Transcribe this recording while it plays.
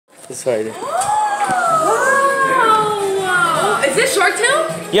This way. Wow! Is this Shark Tale?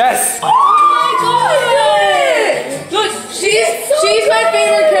 Yes! Oh my god! Look, she's my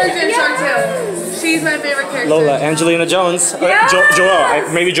favorite character in Shark Tale. She's my favorite character. Lola, Angelina Jones. Yeah.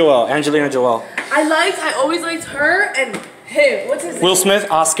 Joelle, maybe Joelle. Angelina Joelle. I always liked her and him. What's his name? Will Smith,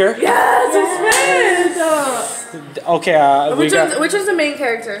 Oscar. Yes, Will Smith! Okay, Which one's the main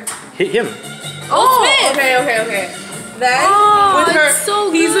character? Him. Oh, Smith. Okay. Then, with her,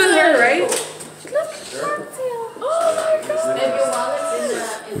 so he's good. with her, right? Oh my god. And your wallet's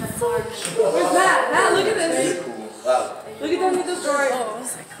in the car. Where's Matt? Matt, look at this. Look at that little story. Oh,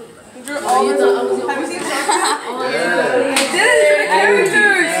 what's that cool? He drew all his have you seen Shark Tale? Yeah. He did it for the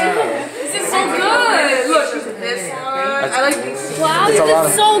characters. This is so good. Look, this one. I like these. Wow, this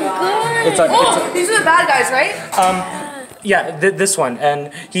is so good. These are the bad guys, right? Yeah, this one,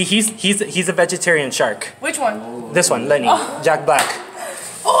 and he's a vegetarian shark. Which one? This one, Lenny, Jack Black.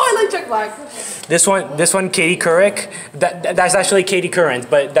 Oh, I like Jack Black. This one, Katie Couric. That's actually Katie Current,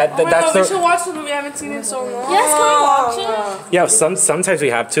 but that's God, the. we should watch the movie. I haven't seen it in so long. Yes, can we watch it? Yeah, sometimes we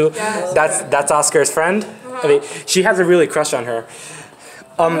have to. Yes. That's Oscar's friend. I mean, she has a really crush on her.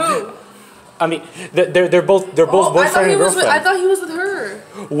 Who? I mean, they're both boyfriend and girlfriend. I thought he was with her.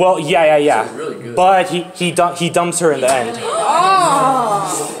 Well, yeah. Really good. But he dumps her in the end.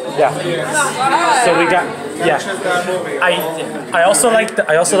 Oh. Yeah. So we got I also like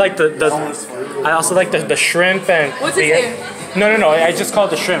the shrimp and What's his name? No. I just call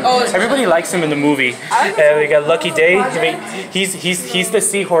it the shrimp. Oh, everybody likes him in the movie. We got Lucky Day. I mean, he's the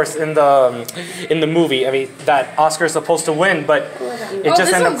seahorse in the movie. I mean, that Oscar's supposed to win, but it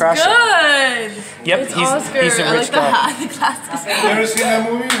just ended up crashing. Good. Yep, it's he's a rich guy. The glasses. You ever seen that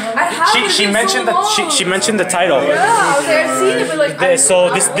movie? I have. She mentioned the title. Yeah, okay, I've seen it, but like.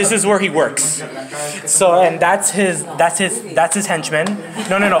 So this is where he works. So and that's his henchmen.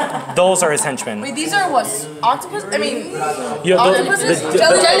 No. Those are his henchmen. Wait, these are what? Octopus? I mean. Yeah, octopuses?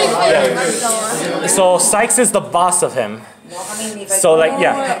 Yeah. So Sykes is the boss of him. So like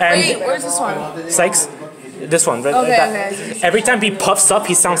and wait, where's this one? Sykes. This one. Okay. Every time he puffs up,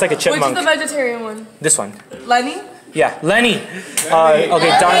 he sounds like a chipmunk. Which is the vegetarian one? This one. Lenny? Yeah, Lenny.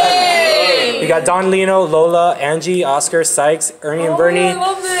 Okay, Don. We got Don Lino, Lola, Angie, Oscar, Sykes, Ernie, and Bernie. I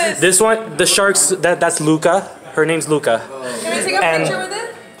love this. This one, the sharks. That's Luca. Her name's Luca. Can we take a picture with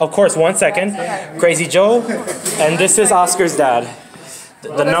it? Of course, 1 second. Crazy Joe, and this is Oscar's dad.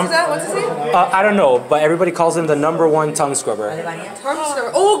 What's his name? I don't know, but everybody calls him the #1 tongue scrubber. Tongue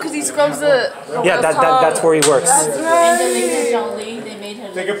scrubber. Oh, because he scrubs the. Yeah, that's where he works. Angelina Jolie, they made her.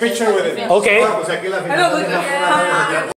 Take a picture with it. Okay. I know.